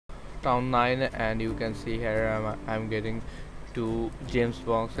round 9, and you can see here I'm getting two gems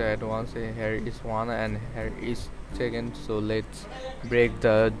box at once. Here is one and here is second, so let's break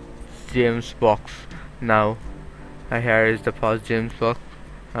the gems box now. Here is the first gems box.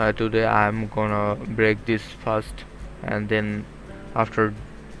 Today I'm gonna break this first, and then after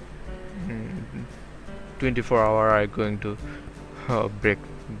 24 hours I'm going to break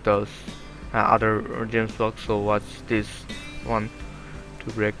those other gems box. So watch this one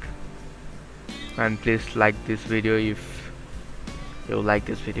to break, and please like this video if you like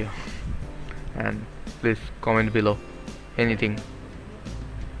this video, and please comment below anything.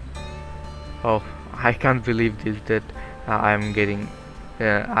 Oh, I can't believe this, that I'm getting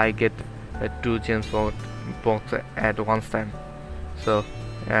I get two gems box at one time. So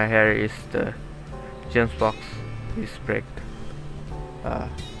here is the gems box is breaked.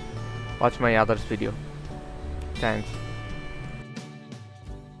 Watch my others video. Thanks.